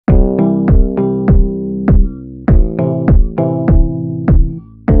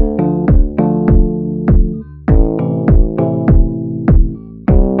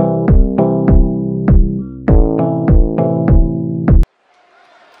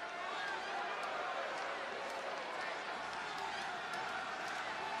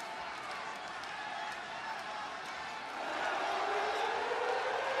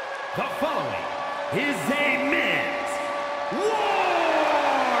The following is a men's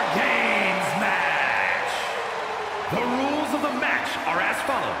War Games match. The rules of the match are as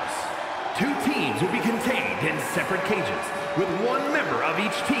follows. Two teams will be contained in separate cages, with one member of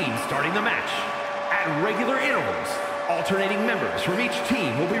each team starting the match. At regular intervals, alternating members from each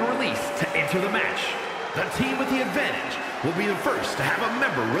team will be released to enter the match. The team with the advantage will be the first to have a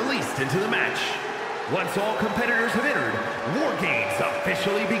member released into the match. Once all competitors have entered, War Games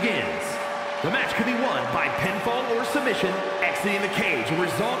officially begins. The match can be won by pinfall or submission. Exiting the cage will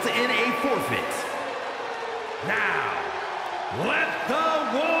result in a forfeit. Now, let the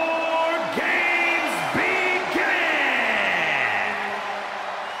War Games begin!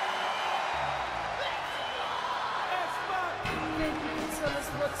 You think you can tell us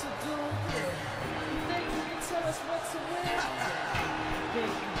what to do? You think you can tell us what to win?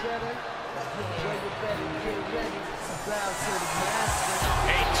 Think you better? Well, you better get ready to bow to the master.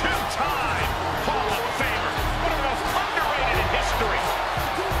 A two-time Hall of Famer, one of the most underrated in history.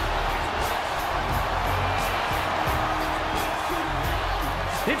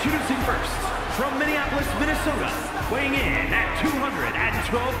 Introducing first, from Minneapolis, Minnesota, weighing in at 212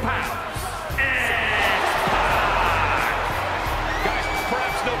 pounds, Guys,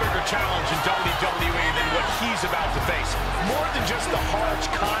 perhaps no bigger challenge in WWE than what he's about to face. More than just the harsh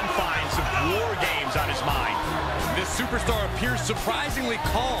confines of War Games on his mind. This superstar appears surprisingly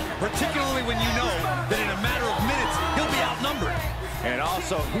calm, particularly when you know that in a matter of minutes, he'll be outnumbered. And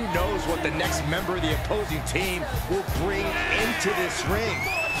also, who knows what the next member of the opposing team will bring into this ring.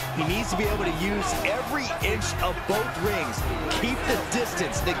 He needs to be able to use every inch of both rings, keep the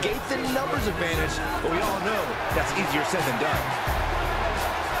distance, negate the numbers advantage, but we all know that's easier said than done.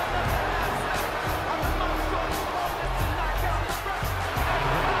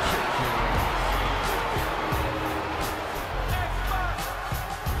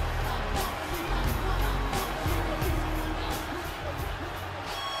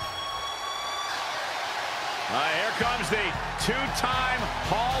 Here comes the two-time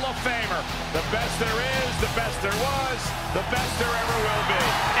Hall of Famer. The best there is, the best there was, the best there ever will be.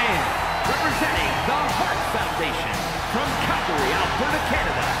 and representing the Hart Foundation from Calgary, Alberta,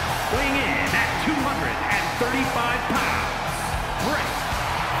 Canada, weighing in at 235 pounds, Bret,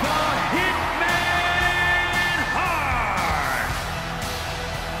 the Hitman Hart.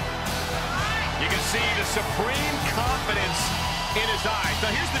 You can see the supreme confidence in his eyes. Now,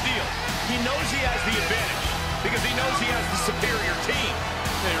 here's the deal. He knows he has the advantage because he knows he has the superior team.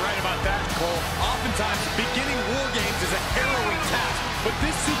 Yeah, you're right about that, Cole. Oftentimes, beginning War Games is a harrowing task, but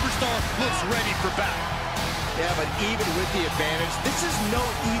this superstar looks ready for battle. Yeah, but even with the advantage, this is no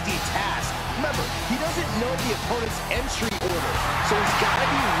easy task. Remember, he doesn't know the opponent's entry order, so he's got to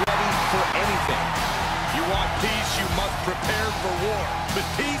be ready for anything. You want peace, you must prepare for war. But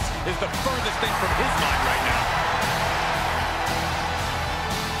peace is the furthest thing from his mind right now.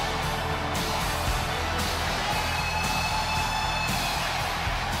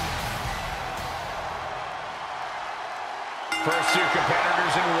 First two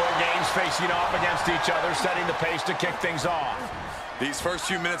competitors in War Games facing off against each other, setting the pace to kick things off. These first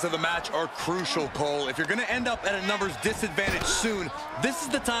few minutes of the match are crucial, Cole. If you're going to end up at a numbers disadvantage soon, this is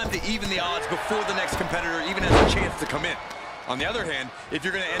the time to even the odds before the next competitor even has a chance to come in. On the other hand, if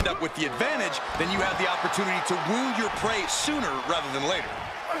you're going to end up with the advantage, then you have the opportunity to wound your prey sooner rather than later.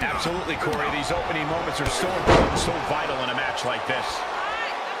 Absolutely, Corey. These opening moments are so important, so vital in a match like this.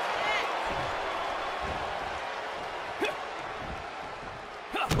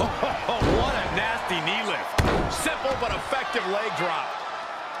 Oh, what a nasty knee lift. Simple but effective leg drop.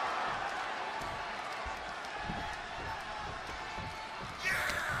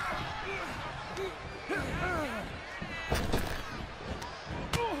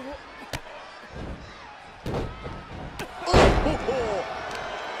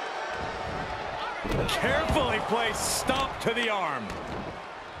 Carefully placed stomp to the arm.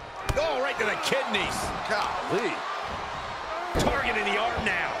 Oh, right to the kidneys. Golly. Targeting the arm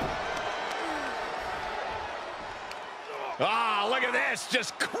now. Ah, look at this,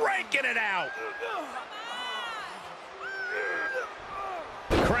 just cranking it out.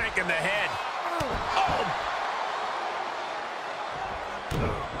 Cranking the head. Oh.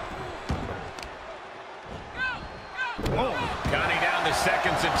 Oh. Counting down the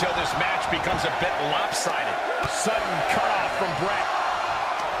seconds until this match becomes a bit lopsided. Sudden cutoff from Bret.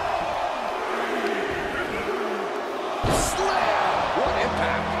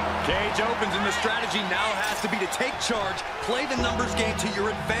 Cage opens, and the strategy now has to be to take charge, play the numbers game to your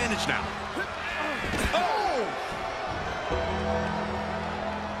advantage now. Oh!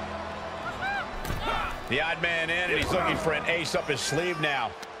 The odd man in, and he's looking for an ace up his sleeve now.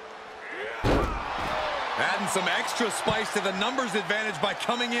 Adding some extra spice to the numbers advantage by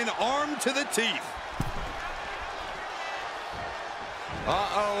coming in armed to the teeth.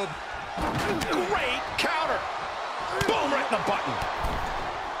 Uh-oh. Great counter. Boom, right in the button.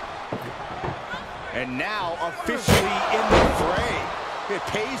 And now officially in the fray. It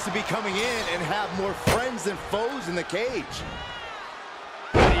pays to be coming in and have more friends than foes in the cage.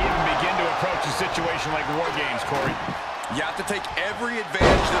 How do you even begin to approach a situation like War Games, Corey? You have to take every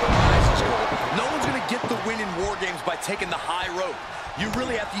advantage that arises, Cole. No one's going to get the win in War Games by taking the high road. You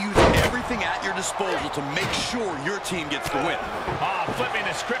really have to use everything at your disposal to make sure your team gets the win. Ah, flipping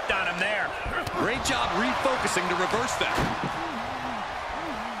the script on him there. Great job refocusing to reverse that.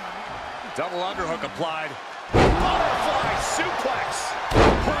 Double underhook applied. Butterfly suplex.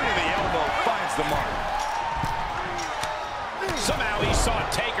 Point of the elbow finds the mark. Somehow he saw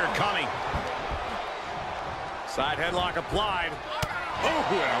Taker coming. Side headlock applied. Oh,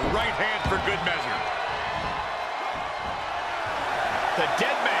 and a right hand for good measure. The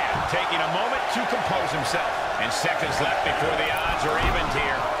dead man taking a moment to compose himself. And seconds left before the odds are evened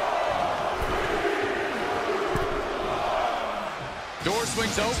here. Door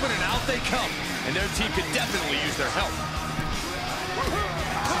swings open and out they come. And their team could definitely use their help.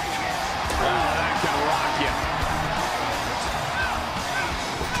 Oh, that can rock you.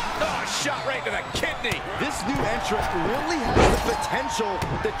 Oh, shot right to the kidney. This new entrant really has the potential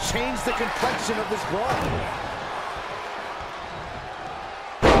to change the complexion of this brawl.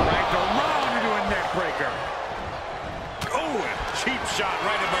 Right around into a neck breaker. Oh, a cheap shot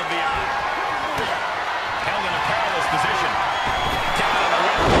right above the eye. Held in a perilous position. Down on the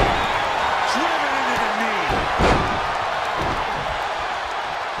rim. Driven into the knee.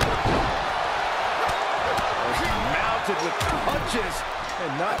 Mounted with punches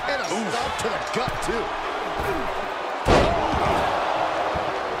and a stop to the gut too.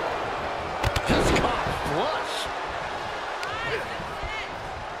 Just caught flush.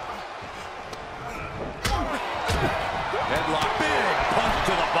 Headlock, big punch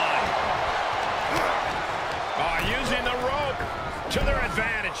to the body. Oh, using the rope to their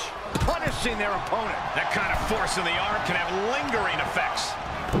advantage. Punishing their opponent. That kind of force in the arm can have lingering effects.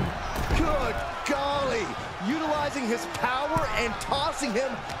 Good golly. Utilizing his power and tossing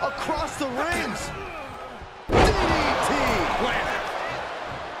him across the rings. DDT. Landed.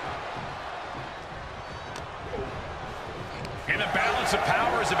 And the balance of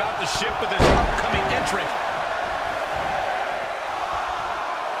power is about to shift with his upcoming entrant.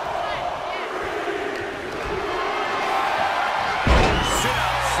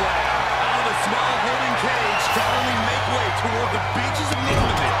 Toward the beaches of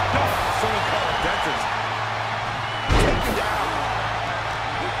Normandy. Someone call a dentist. Taken down.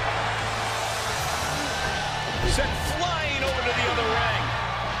 Sent flying over to the other ring.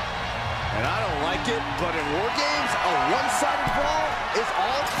 And I don't like it, but in War Games, a one-sided brawl is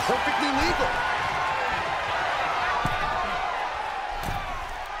all perfectly legal.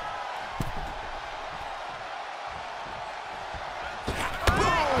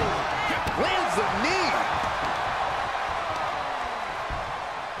 Boom! Lands the knee.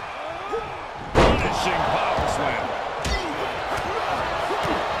 Power slam.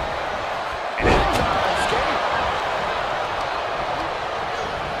 And escape.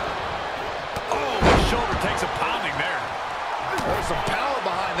 Oh, the shoulder takes a pounding there. There's some power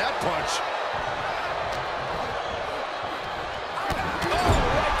behind that punch. Oh,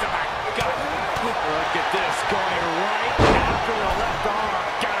 right to the gut. Look at this, going right after the left arm.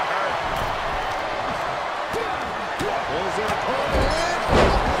 Gotta hurt. Pulls their opponent in.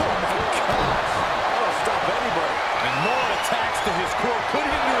 Oh my gosh. That'll stop anybody. And more attacks to his core could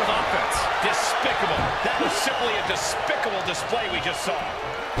hinder his offense. Despicable. That was simply a despicable display we just saw.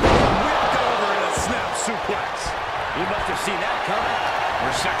 Whipped over in a snap suplex. You must have seen that coming.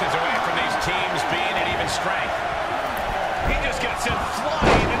 We're seconds away from these teams being at even strength. He just got sent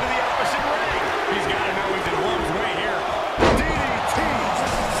flying into the opposite ring. He's got to know he's in harm's way here. DDT.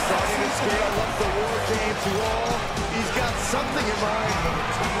 Starting to scale up the War Games wall. He's got something in mind.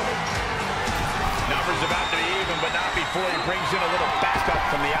 Numbers about to be even, but not before he brings in a little backup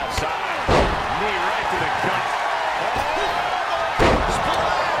from the outside. Knee right to the gut.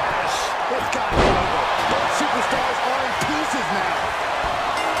 Splash! It's got to be over. Both superstars are in pieces now.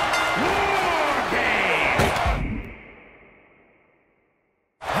 War Games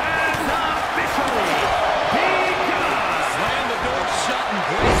has officially begun. Slam the door shut and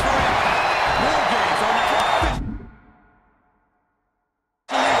brace for impact. War Games are now officially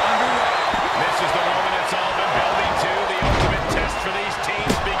underway. This is the moment it's all been building to. The ultimate test for these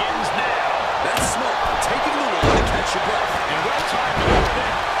teams begins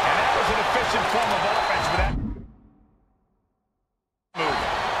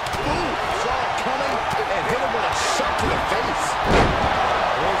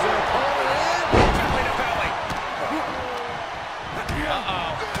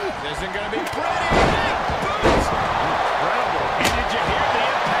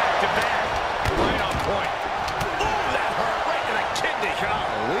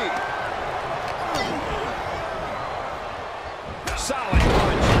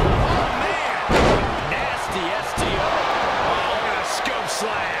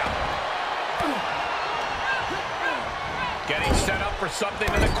Getting set up for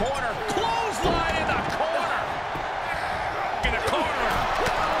something in the corner. Clothesline in the corner. In the corner.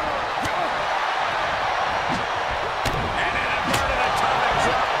 And an inverted atomic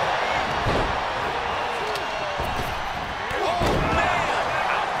drop. Oh, man.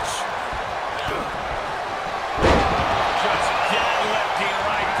 Ouch. Just deadlifting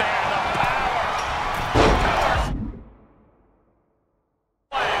right there. The power.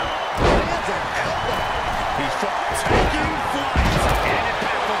 Lands an elbow. He's taking flight. An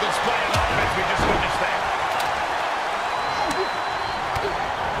impactful display of offense we just witnessed there.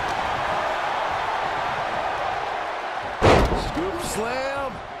 Scoop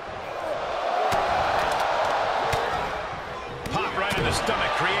slam. Pop right in the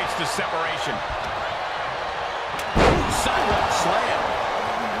stomach creates the separation. Sidewalk slam.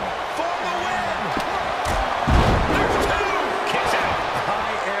 For the win. There's two. Kicks out. I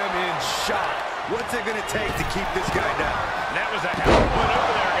am in shock. What's it going to take to keep this guy down? And that was a hell of a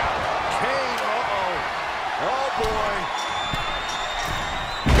maneuver there, guys. Kane, uh-oh. Oh, boy.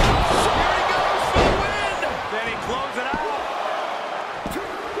 Here he goes for the win. Then he closes it out.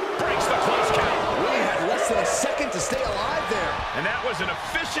 Breaks the close count. We had less than a second to stay alive there. And that was an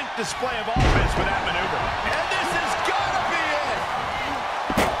efficient display of offense with that maneuver. And this has got to be it.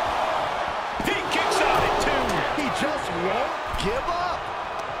 He kicks out at two. He just won't give up.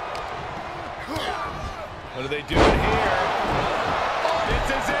 What are they doing here? This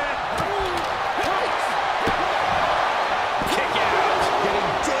is it. Kick out. Getting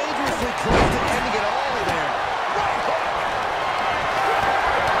dangerously close to ending it all there. Right hook.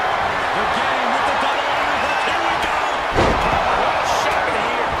 Again with the double underhook. Here we go. What a shot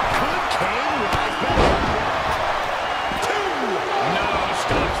here. Could Kane rise back? Two. No,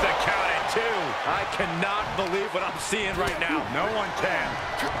 stops the count at two. I cannot believe what I'm seeing right now. No one can.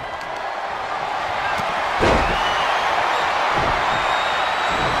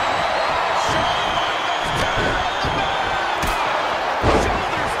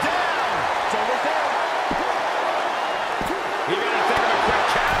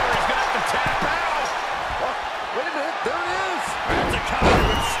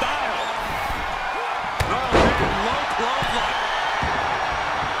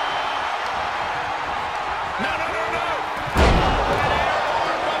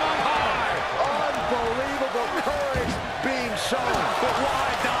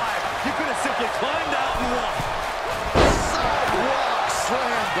 Climbed out and won. Sidewalk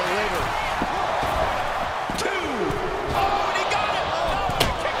slam delivered. Two. Oh, and he got it. Oh,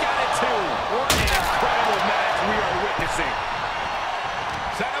 kick out at two. What an incredible match we are witnessing.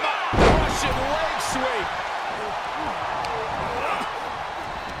 Set him up. Russian leg sweep.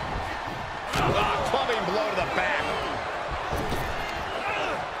 Clubbing blow to the back.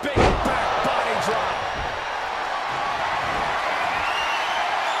 Big back body drop.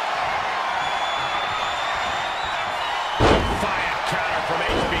 From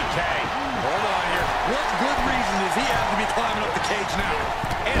HBK. Hold on here. What good reason does he have to be climbing up the cage now?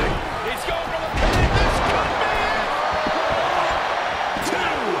 And he's going for the pin. This could be it.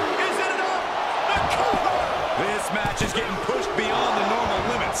 Two. Is it enough? The cover. This match is getting pushed beyond the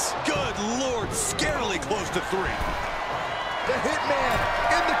normal limits. Good Lord, scarily close to three. The Hitman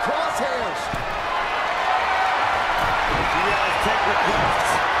in the crosshairs. Take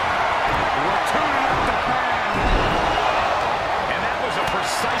requests. We're tuning up the band.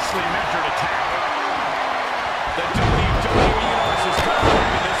 Precisely measured attack. The WWE Universe is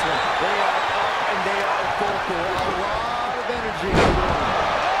covering in this one. They are up and they are vocal. A lot of energy. Oh,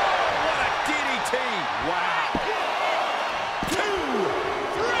 what a DDT. Wow. Two.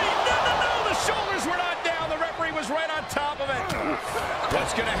 Three. No. The shoulders were not down. The referee was right on top of it.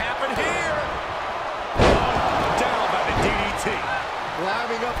 What's going to happen here? Oh, down by the DDT.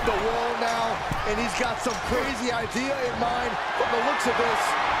 Climbing up the wall now, and he's got some crazy idea in mind from the looks of this.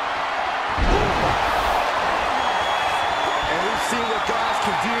 And we've seen what guys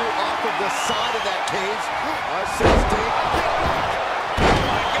can do off of the side of that cage. I sense danger. Oh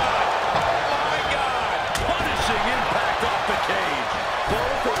my God! Oh my God! Punishing impact off the cage.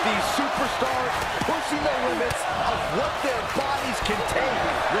 Both of these superstars pushing the limits of what their bodies can take.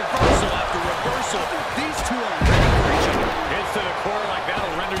 Reversal after reversal. These two are ready for each other. Hits to the core like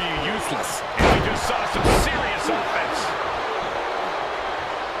that'll render you useless. And we just saw some serious offense.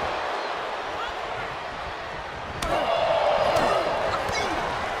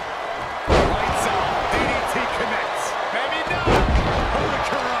 Lights out. DDT connects. Maybe not.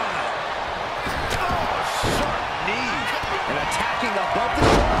 Hurricanrana. Oh, sharp knee. And attacking above the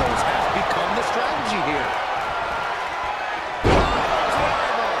shoulders has become the strategy here.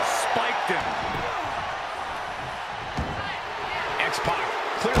 Spiked him.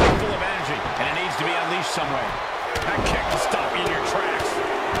 some way. That kick will stop you in your tracks.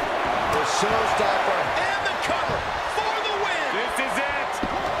 The showstopper. And the cover for the win. This is it.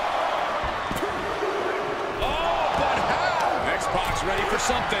 Oh, but how? X-Pac's ready for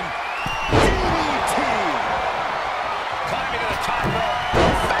something. DDT. Climbing to the top rope.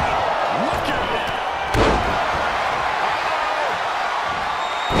 Look at that.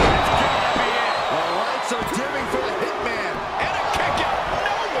 That's gotta be it. The lights are dimming for the Hitman. And a kick out.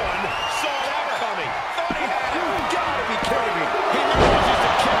 No one saw that coming. Thought he had it. You gotta be kidding me. He manages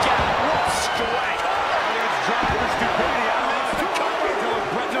to kick out. What strength. It's dropped for stupidity. I missed the cover.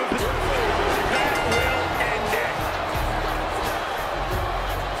 Bret knows this. That will end it.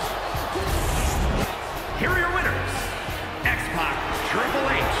 Here are your winners, X-Pac, Triple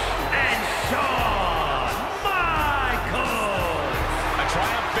H, and Shawn Michaels. A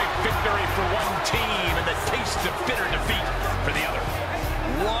triumphant victory for one team and the taste of bitter defeat for the other.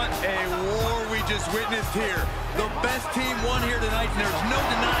 What a war we just witnessed here. The best team won here tonight, and there's no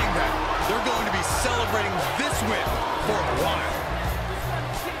denying that. They're going to be celebrating this win for a while.